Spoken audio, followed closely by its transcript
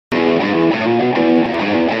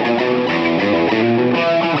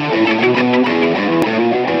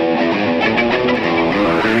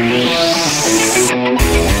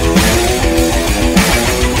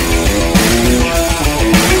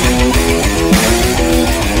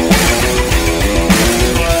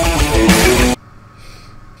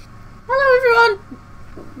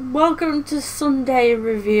Welcome to Sunday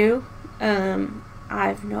review.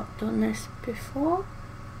 I've not done this before.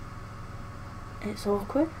 It's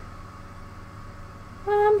awkward.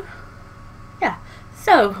 Yeah.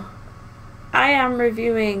 So I am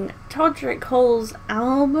reviewing Todrick Hall's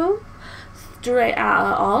album, Straight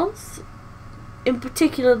Outta Oz. In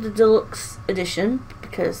particular, the Deluxe edition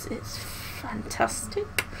because it's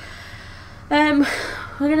fantastic. We're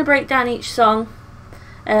gonna break down each song.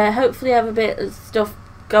 Hopefully, have a bit of stuff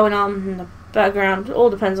going on in the background. All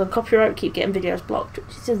depends on copyright. We keep getting videos blocked,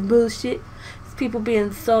 which is just bullshit. It's people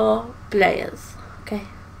being so players. Okay.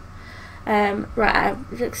 Right.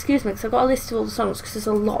 Excuse me, because I've got a list of all the songs because there's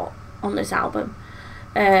a lot on this album.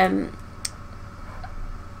 And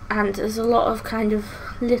there's a lot of kind of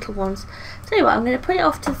little ones. Tell you what, I'm going to put it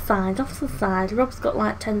off to the side. Rob's got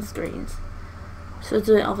like 10 screens, so I'll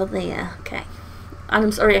do it over there. Okay. And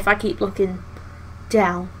I'm sorry if I keep looking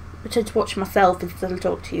down. I tend to watch myself instead of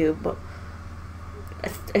talk to you, but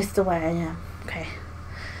it's the way I am. Okay.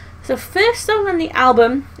 So first song on the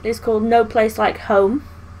album is called No Place Like Home.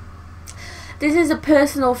 This is a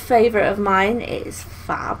personal favourite of mine. It is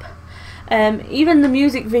fab. Even the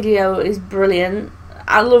music video is brilliant.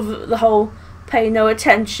 I love the whole pay no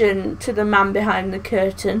attention to the man behind the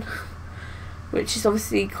curtain, which is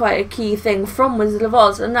obviously quite a key thing from Wizard of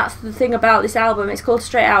Oz, and that's the thing about this album. It's called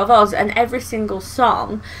Straight Out of Oz, and every single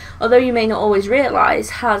song, although you may not always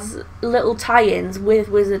realise, has little tie-ins with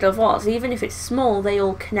Wizard of Oz. Even if it's small, they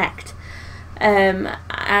all connect.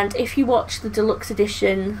 And if you watch the Deluxe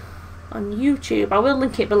edition on YouTube, I will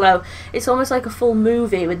link it below, it's almost like a full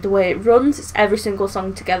movie with the way it runs. It's every single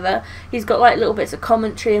song together. He's got like little bits of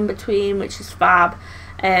commentary in between, which is fab.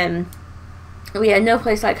 But yeah, No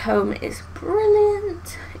Place Like Home is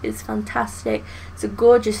brilliant. It's fantastic. It's a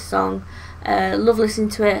gorgeous song. Love listening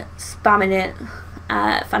to it, spamming it.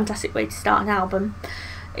 Fantastic way to start an album.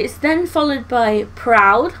 It's then followed by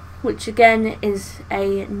Proud, which again is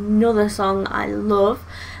another song I love.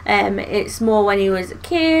 It's more when he was a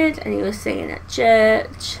kid and he was singing at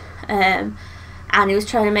church. And he was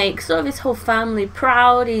trying to make sort of his whole family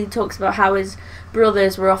proud. He talks about how his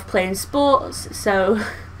brothers were off playing sports, so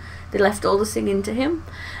they left all the singing to him.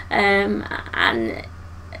 And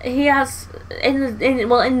he has in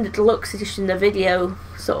the Deluxe edition, the video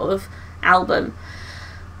sort of album,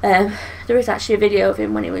 there is actually a video of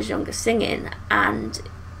him when he was younger singing, and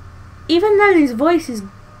even though his voice is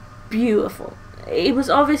beautiful, he was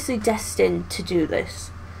obviously destined to do this.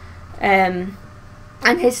 And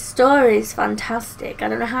his story is fantastic. I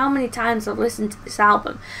don't know how many times I've listened to this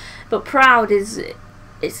album, but Proud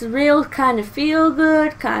it's a real kind of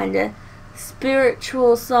feel-good, kind of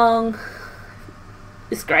spiritual song.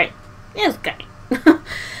 It's great. Yeah, it's great.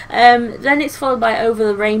 Then it's followed by Over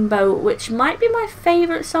the Rainbow, which might be my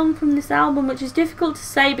favourite song from this album, which is difficult to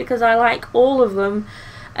say because I like all of them.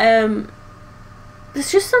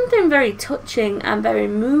 There's just something very touching and very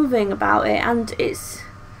moving about it, and it's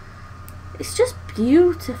just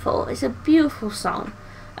beautiful. It's a beautiful song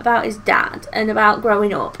about his dad and about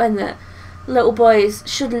growing up, and that little boys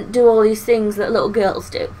shouldn't do all these things that little girls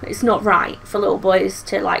do. It's not right for little boys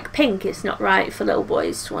to like pink. It's not right for little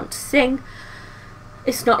boys to want to sing.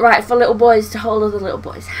 It's not right for little boys to hold other little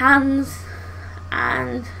boys' hands.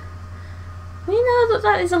 And we know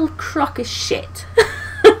that is a crock of shit.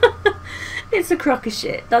 It's a crock of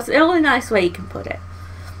shit. That's the only nice way you can put it.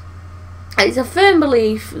 It's a firm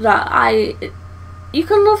belief that you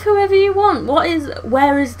can love whoever you want.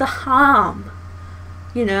 Where is the harm?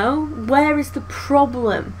 You know, where is the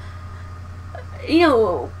problem? You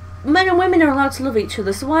know, men and women are allowed to love each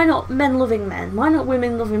other, so why not men loving men? Why not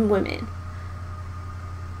women loving women?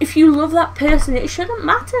 If you love that person, it shouldn't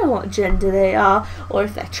matter what gender they are, or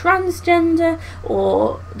if they're transgender,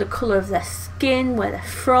 or the colour of their skin, where they're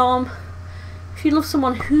from. If you love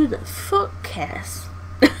someone, who the fuck cares?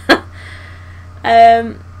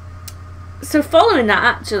 So following that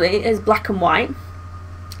actually is Black and White.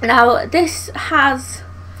 Now this has,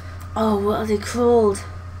 oh, what are they called?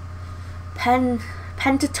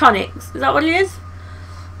 Pentatonics, is that what it is?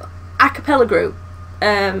 A cappella group.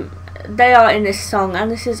 They are in this song, and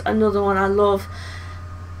this is another one I love.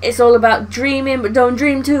 It's all about dreaming, but don't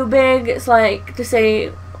dream too big. It's like to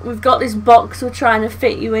say, we've got this box we're trying to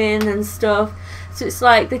fit you in and stuff. So it's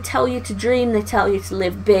like they tell you to dream, they tell you to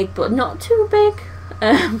live big, but not too big.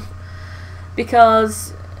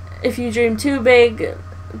 Because if you dream too big,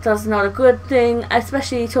 that's not a good thing.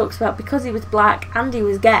 Especially he talks about because he was black and he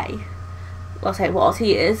was gay. Well, I say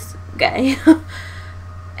he is gay.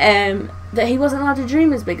 That he wasn't allowed to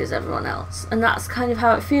dream as big as everyone else, and that's kind of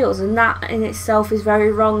how it feels, and that in itself is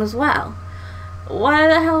very wrong as well. why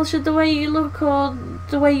the hell should the way you look or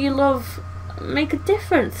the way you love make a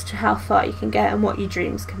difference to how far you can get and what your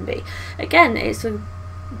dreams can be? Again, it's a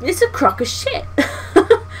crock of shit.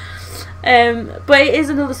 But it is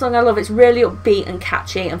another song I love. It's really upbeat and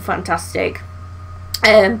catchy and fantastic.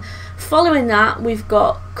 Following that, we've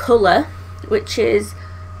got Colour, which is,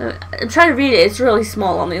 I'm trying to read it, it's really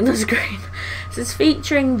small on the other screen. So it's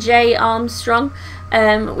featuring Jay Armstrong,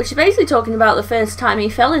 which is basically talking about the first time he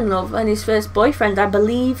fell in love and his first boyfriend, I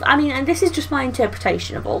believe. I mean, and this is just my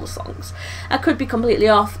interpretation of all the songs. I could be completely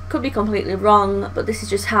off, could be completely wrong, but this is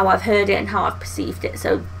just how I've heard it and how I've perceived it,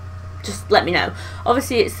 so just let me know.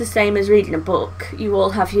 Obviously, it's the same as reading a book. You all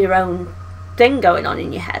have your own thing going on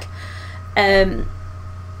in your head.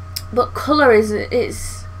 But Colour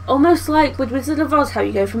is almost like with Wizard of Oz, how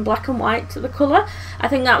you go from black and white to the colour. I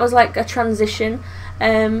think that was like a transition.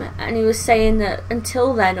 And he was saying that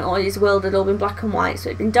until then, all his world had all been black and white. So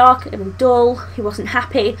it had been dark, it had been dull, he wasn't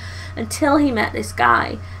happy, until he met this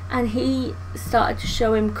guy. And he started to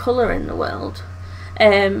show him colour in the world.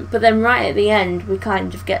 But then right at the end, we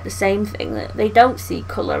kind of get the same thing, that they don't see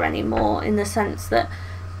colour anymore, in the sense that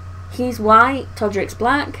he's white, Todrick's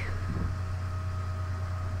black.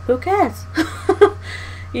 Who cares?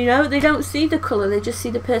 You know, they don't see the colour, they just see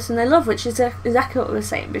the person they love, which is exactly what we were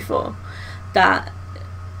saying before. That,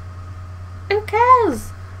 who cares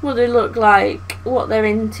what they look like, what they're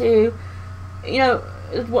into, you know,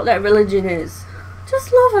 what their religion is.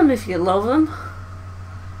 Just love them if you love them.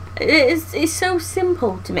 It's so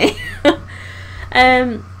simple to me.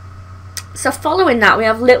 So following that, we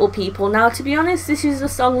have Little People. Now, to be honest, this is a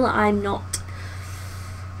song that I'm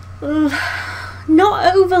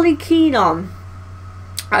not overly keen on.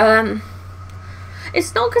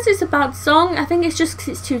 It's not because it's a bad song. I think it's just because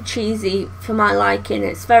it's too cheesy for my liking.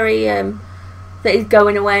 It's very that he's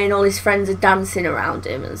going away and all his friends are dancing around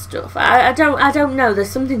him and stuff. I don't know. There's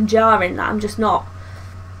something jarring that I'm just not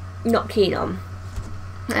keen on.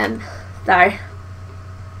 Sorry.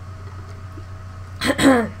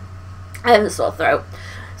 I have a sore throat,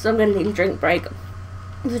 so I'm going to need a drink break.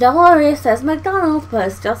 So don't worry, it says McDonald's, but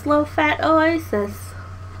it's just low fat Oasis.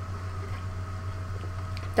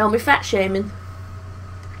 Don't be fat shaming.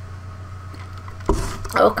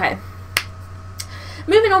 Okay.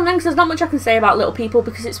 Moving on then, because there's not much I can say about Little People,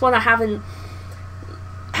 because it's one I haven't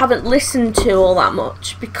listened to all that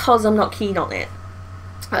much, because I'm not keen on it.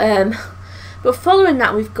 But following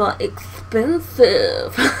that, we've got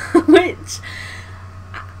Expensive, which,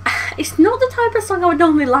 it's not the type of song I would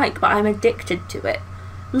normally like, but I'm addicted to it.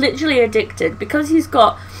 Literally addicted, because he's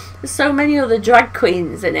got so many other drag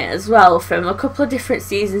queens in it as well, from a couple of different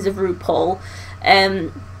seasons of RuPaul.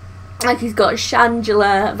 Like he's got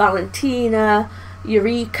Shangela, Valentina,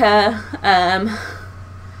 Eureka.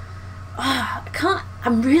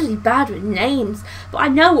 I'm really bad with names, but I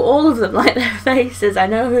know all of them, like their faces. I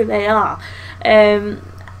know who they are. And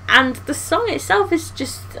the song itself is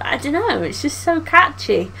just, I don't know, it's just so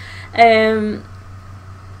catchy. And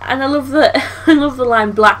I love the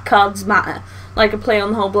line "Black Cards Matter," like a play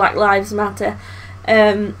on the whole Black Lives Matter.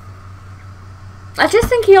 I just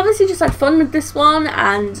think he obviously just had fun with this one,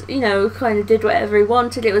 and you know, kind of did whatever he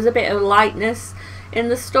wanted. It was a bit of lightness in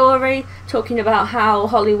the story, talking about how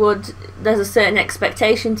Hollywood, there's a certain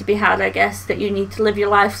expectation to be had, I guess, that you need to live your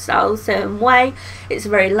lifestyle a certain way. It's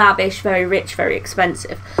very lavish, very rich, very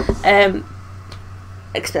expensive.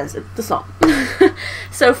 Expensive, the song.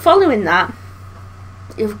 So following that,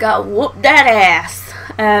 you've got Whoop That Ass,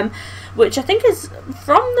 which I think is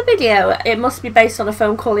from the video. It must be based on a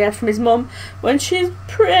phone call he had from his mum when she's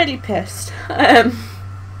pretty pissed.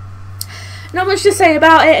 Not much to say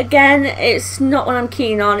about it. Again, it's not one I'm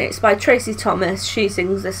keen on. It's by Tracy Thomas. She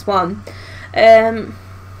sings this one. Yeah,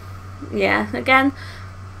 again,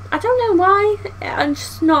 I don't know why. I'm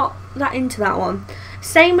just not that into that one.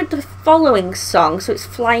 Same with the following song. So it's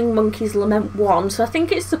Flying Monkey's Lament 1. So I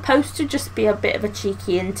think it's supposed to just be a bit of a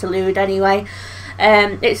cheeky interlude anyway.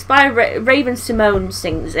 It's by Raven Simone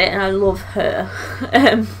sings it, and I love her.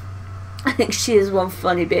 I think she is one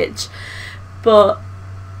funny bitch. But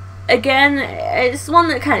again, it's one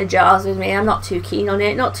that kind of jars with me. I'm not too keen on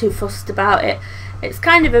it, not too fussed about it. It's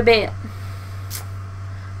kind of a bit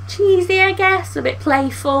cheesy, I guess, a bit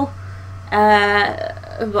playful, but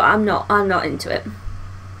I'm not into it.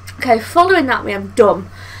 Okay, following that we have Dumb.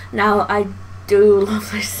 Now, I do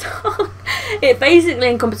love this song. It basically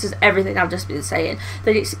encompasses everything I've just been saying.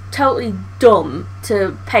 That it's totally dumb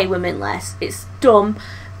to pay women less. It's dumb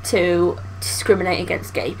to discriminate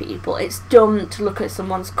against gay people. It's dumb to look at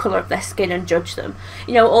someone's colour of their skin and judge them.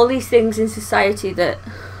 You know, all these things in society that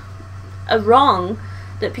are wrong,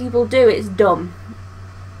 that people do, it's dumb.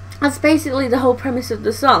 That's basically the whole premise of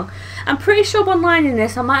the song. I'm pretty sure one line in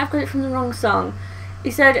this, I might have got it from the wrong song.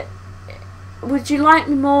 He said, would you like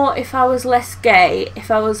me more if I was less gay?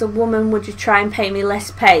 If I was a woman, would you try and pay me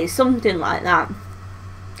less pay? Something like that.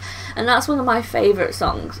 And that's one of my favourite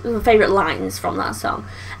songs, favourite lines from that song.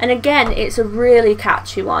 And again, it's a really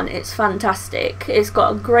catchy one. It's fantastic. It's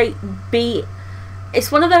got a great beat.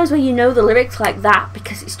 It's one of those where you know the lyrics like that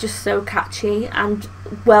because it's just so catchy and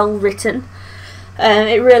well written.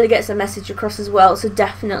 It really gets a message across as well, so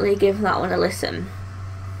definitely give that one a listen.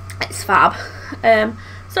 It's fab.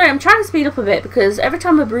 Sorry, I'm trying to speed up a bit because every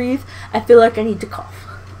time I breathe, I feel like I need to cough.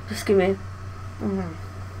 Just give me...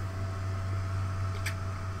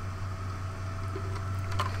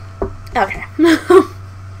 Okay.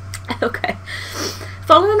 Okay.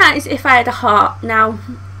 Following that is If I Had a Heart. Now,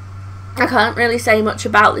 I can't really say much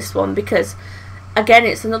about this one because, again,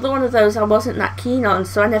 it's another one of those I wasn't that keen on,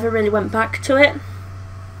 so I never really went back to it.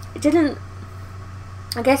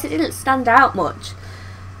 I guess it didn't stand out much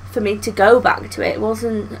for me to go back to it. It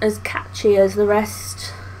wasn't as catchy as the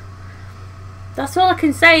rest. That's all I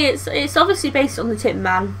can say. It's obviously based on the Tin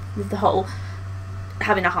Man with the whole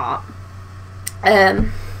having a heart.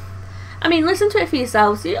 I mean, listen to it for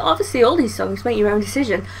yourselves. Obviously, all these songs, make your own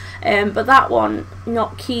decision. But that one,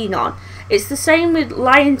 not keen on. It's the same with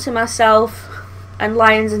Lying to Myself and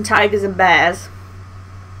Lions and Tigers and Bears.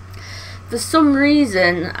 For some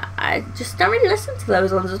reason, I just don't really listen to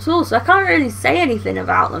those ones at all. So I can't really say anything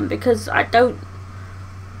about them because I don't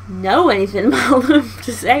know anything about them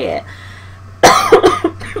to say it.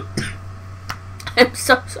 I'm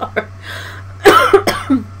so sorry.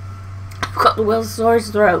 I've got the world's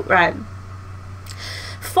sorest throat, right.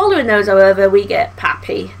 Following those, however, we get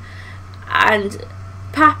Pappy. And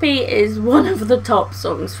Pappy is one of the top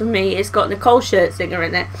songs for me. It's got Nicole Scherzinger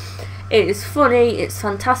in it. It is funny, it's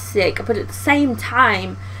fantastic, but at the same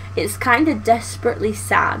time, it's kind of desperately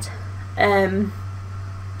sad.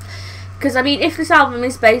 Because, I mean, if this album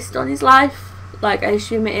is based on his life, like I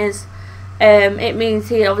assume it is, it means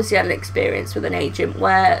he obviously had an experience with an agent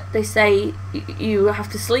where they say you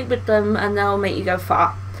have to sleep with them and they'll make you go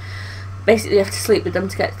far. Basically, you have to sleep with them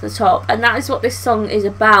to get to the top. And that is what this song is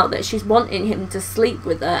about, that she's wanting him to sleep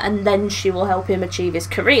with her and then she will help him achieve his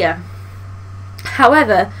career.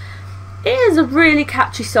 However, it is a really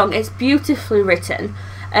catchy song. It's beautifully written.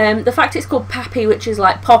 The fact it's called Pappy, which is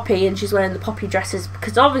like poppy, and she's wearing the poppy dresses,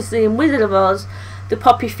 because obviously in Wizard of Oz, the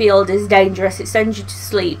poppy field is dangerous. It sends you to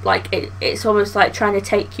sleep. Like it's almost like trying to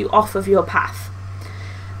take you off of your path.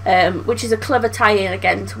 Which is a clever tie-in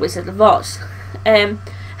again to Wizard of Oz.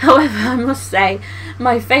 However, I must say,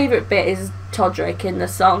 my favourite bit is Todrick in the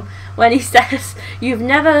song, when he says, "You've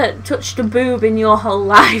never touched a boob in your whole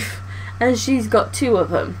life, and she's got 2 of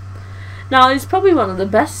them." Now, it's probably one of the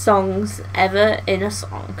best songs ever in a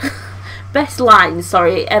song. Best lines,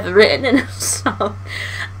 sorry, ever written in a song.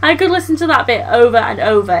 I could listen to that bit over and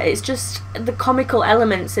over. It's just the comical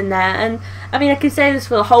elements in there. And, I mean, I can say this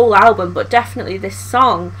for the whole album, but definitely this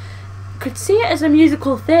song. Could see it as a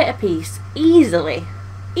musical theatre piece. Easily.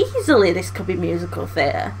 Easily this could be musical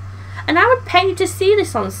theatre. And I would pay to see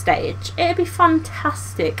this on stage. It'd be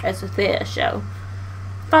fantastic as a theatre show.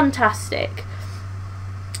 Fantastic.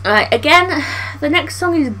 Again, the next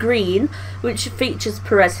song is Green, which features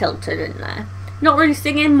Perez Hilton in there. Not really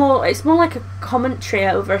singing, it's more like a commentary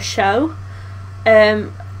over a show.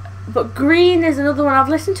 But Green is another one I've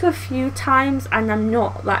listened to a few times and I'm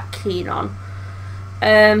not that keen on.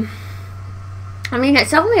 I mean,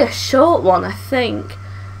 it's only a short one, I think.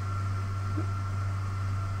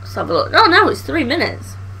 Let's have a look. Oh no, it's 3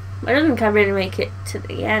 minutes. I don't think I really make it to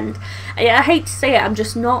the end. I hate to say it, I'm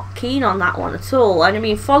just not keen on that one at all. And I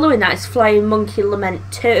mean, following that is Flying Monkey Lament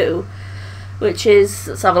 2, which is,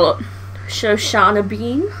 let's have a look, Shoshana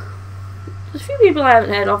Bean. There's a few people I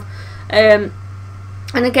haven't heard of. And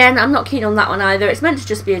again, I'm not keen on that one either. It's meant to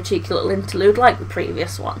just be a cheeky little interlude like the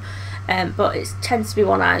previous one. But it tends to be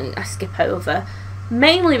one I skip over.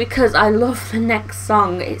 Mainly because I love the next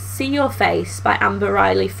song. It's See Your Face by Amber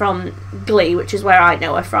Riley from Glee, which is where I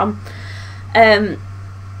know her from.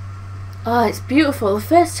 Oh, it's beautiful. The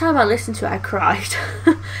first time I listened to it, I cried.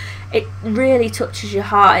 It really touches your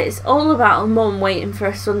heart. It's all about a mum waiting for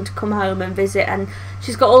her son to come home and visit, and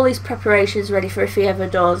she's got all these preparations ready for if he ever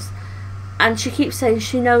does. And she keeps saying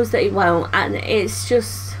she knows that he won't, and it's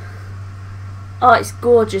just... oh, it's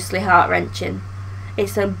gorgeously heart-wrenching.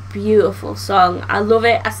 It's a beautiful song. I love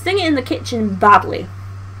it. I sing it in the kitchen badly.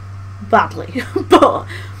 Badly. But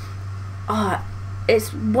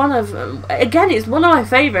it's one of... again, it's one of my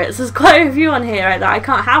favourites. There's quite a few on here that I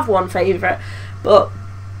can't have one favourite. But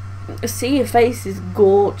See Your Face is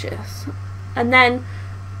gorgeous. And then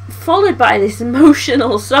followed by this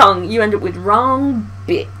emotional song, you end up with Wrong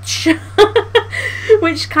Bitch.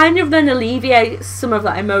 Which kind of then alleviates some of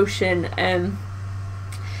that emotion.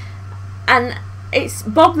 And it's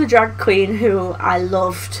Bob the Drag Queen, who I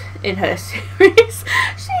loved in her series.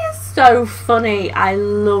 She is so funny. I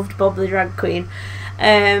loved Bob the Drag Queen.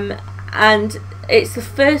 And it's the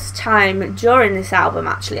first time during this album,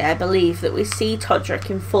 actually, I believe, that we see Todrick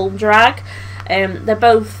in full drag. They're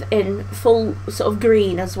both in full sort of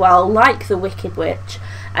green as well, like the Wicked Witch.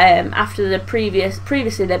 After the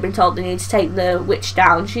previously they've been told they need to take the witch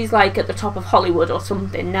down. She's like at the top of Hollywood or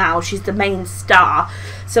something now. She's the main star,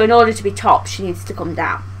 so in order to be top, she needs to come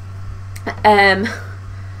down. And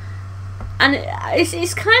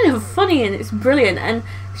it's kind of funny and it's brilliant. And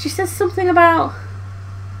she says something about,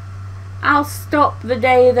 "I'll stop the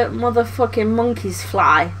day that motherfucking monkeys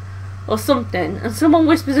fly," or something, and someone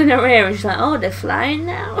whispers in her ear and she's like, "Oh, they're flying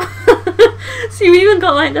now." So you even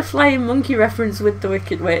got like the flying monkey reference with the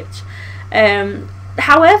Wicked Witch.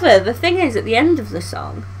 However, the thing is, at the end of the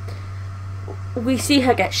song, we see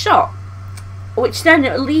her get shot, which then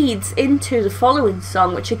leads into the following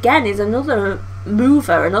song, which again is another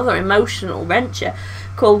mover, another emotional wrencher,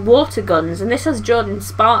 called Water Guns, and this has Jordan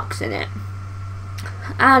Sparks in it.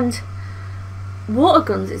 And Water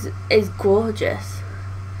Guns is gorgeous.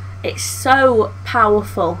 It's so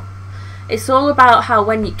powerful. It's all about how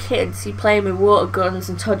when you're kids you play with water guns,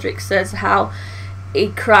 and Todrick says how he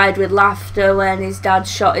cried with laughter when his dad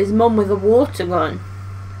shot his mum with a water gun.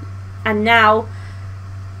 And now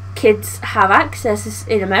kids have access,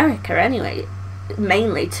 in America anyway,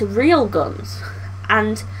 mainly to real guns.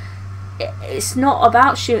 And it's not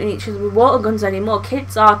about shooting each other with water guns anymore.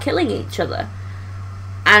 Kids are killing each other.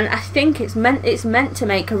 And I think it's meant to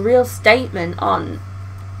make a real statement on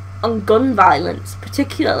gun violence,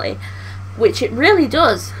 particularly, which it really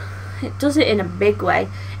does. It does it in a big way.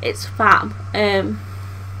 It's fab. And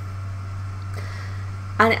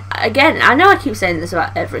again, I know I keep saying this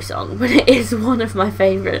about every song, but it is one of my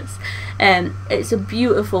favourites. It's a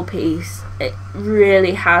beautiful piece. It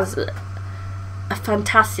really has a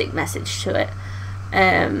fantastic message to it.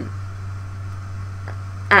 And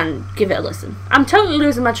give it a listen. I'm totally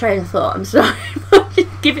losing my train of thought, I'm sorry, but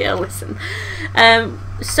give it a listen.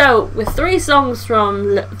 So, with 3 songs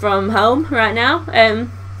from home right now.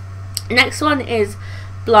 Next one is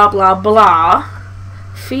Blah Blah Blah,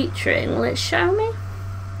 featuring, will it show me?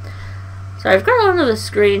 So I've got another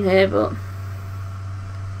screen here, but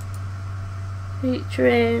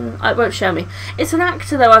featuring, it won't show me. It's an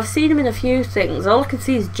actor though, I've seen him in a few things. All I can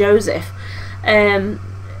see is Joseph.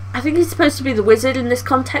 I think he's supposed to be the wizard in this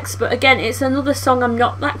context, but again, it's another song I'm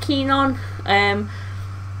not that keen on.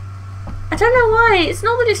 I don't know why. It's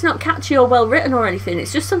not that it's not catchy or well written or anything.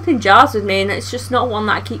 It's just something jars with me, and it's just not one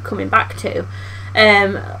that I keep coming back to.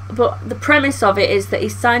 But the premise of it is that he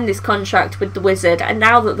signed this contract with the wizard, and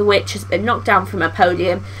now that the witch has been knocked down from a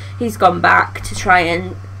podium, he's gone back to try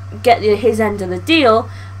and get his end of the deal,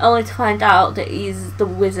 only to find out that the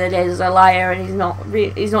wizard is a liar, and he's not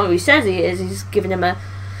who he says he is. He's given him a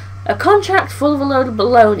contract full of a load of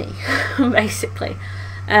baloney, basically.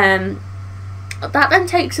 That then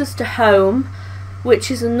takes us to Home, which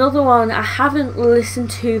is another one I haven't listened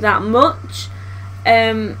to that much.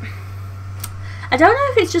 I don't know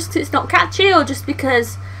if it's just 'cause it's not catchy, or just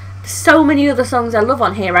because there's so many other songs I love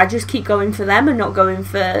on here, I just keep going for them and not going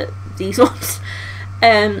for these ones.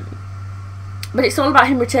 But it's all about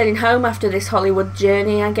him returning home after this Hollywood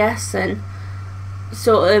journey, I guess, and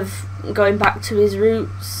sort of going back to his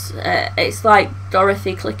roots. It's like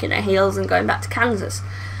Dorothy clicking her heels and going back to Kansas.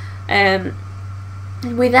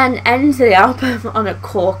 We then end the album on a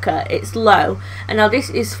corker. It's Low, and now this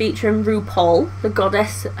is featuring RuPaul, the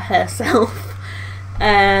goddess herself.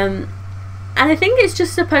 And I think it's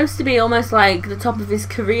just supposed to be almost like the top of his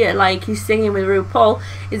career, like he's singing with RuPaul.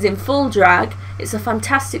 He's in full drag. It's a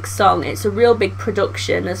fantastic song. It's a real big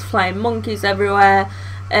production. There's flying monkeys everywhere.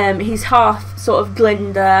 He's half sort of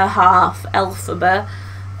Glinda, half Elphaba.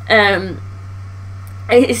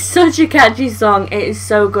 It's such a catchy song. It is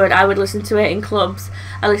so good. I would listen to it in clubs.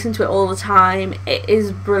 I listen to it all the time. It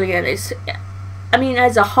is brilliant. I mean,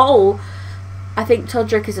 as a whole, I think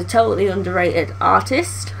Todrick is a totally underrated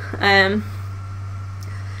artist.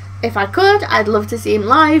 If I could, I'd love to see him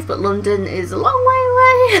live, but London is a long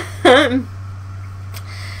way away.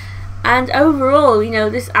 And overall, you know,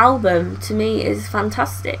 this album to me is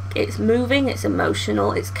fantastic. It's moving, it's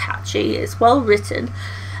emotional, it's catchy, it's well written.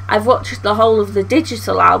 I've watched the whole of the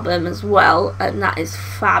digital album as well, and that is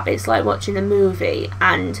fab. It's like watching a movie,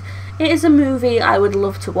 and it is a movie I would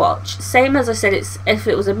love to watch. Same as I said, if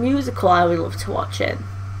it was a musical, I would love to watch it.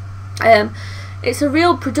 it's a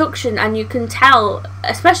real production, and you can tell,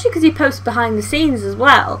 especially because he posts behind the scenes as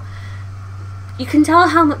well, you can tell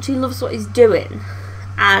how much he loves what he's doing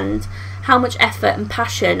and how much effort and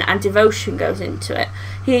passion and devotion goes into it.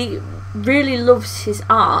 He really loves his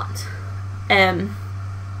art, and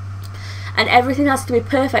everything has to be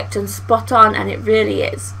perfect and spot on, and it really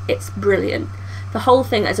is. It's brilliant. The whole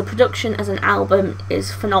thing as a production, as an album,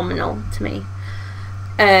 is phenomenal to me.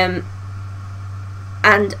 And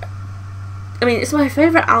I mean, it's my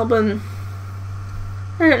favourite album.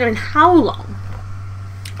 I don't know in how long.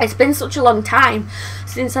 It's been such a long time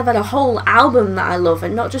since I've had a whole album that I love,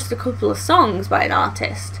 and not just a couple of songs by an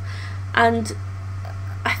artist. And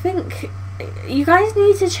I think you guys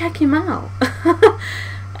need to check him out.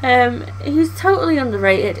 He's totally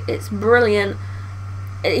underrated. It's brilliant.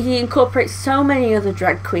 He incorporates so many other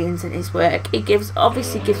drag queens in his work. He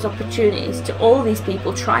obviously gives opportunities to all these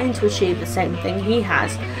people trying to achieve the same thing he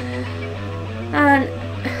has. And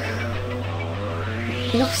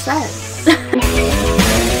enough said.